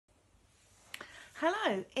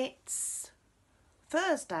Hello, it's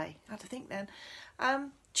Thursday. I had to think then.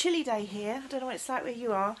 Chilly day here. I don't know what it's like where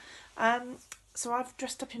you are. So I've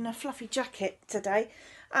dressed up in a fluffy jacket today.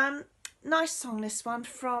 Nice song, this one,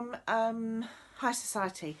 from High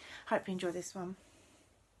Society. Hope you enjoy this one.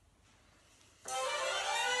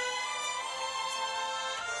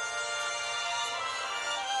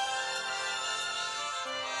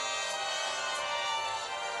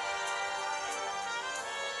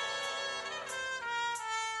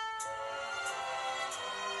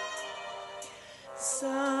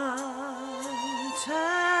 Sun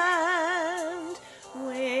tanned,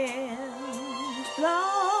 wind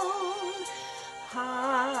blown,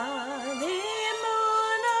 honeymooners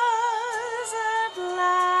at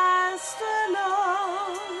last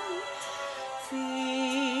alone,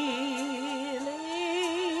 feeling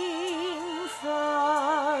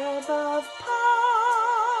far above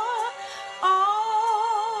par.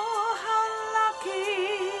 Oh, how lucky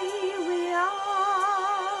we are!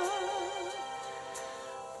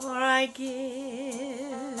 For I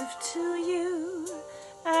give to you,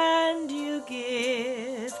 and you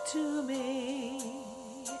give to me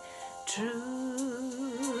true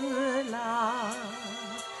love,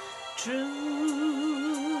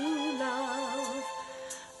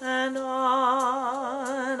 and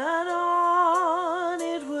on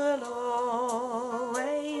it will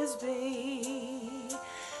always be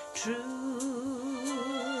true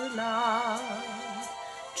love,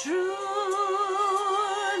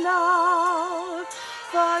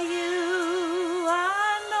 for you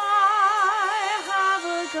and I have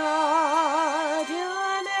a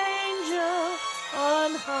guardian angel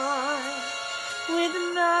on high, with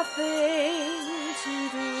nothing to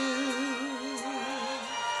do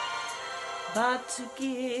but to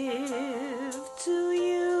give to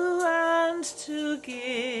you and to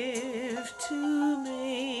give to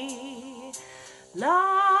me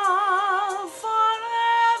love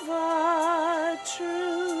forever true.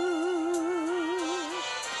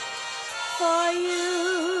 For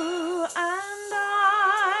you and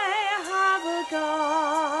I have a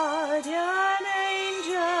guardian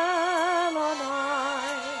angel on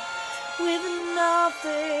high, with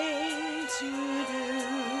nothing to do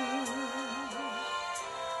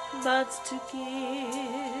but to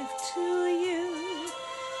give to you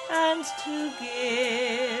and to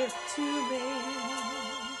give to me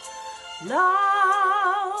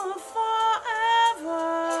love.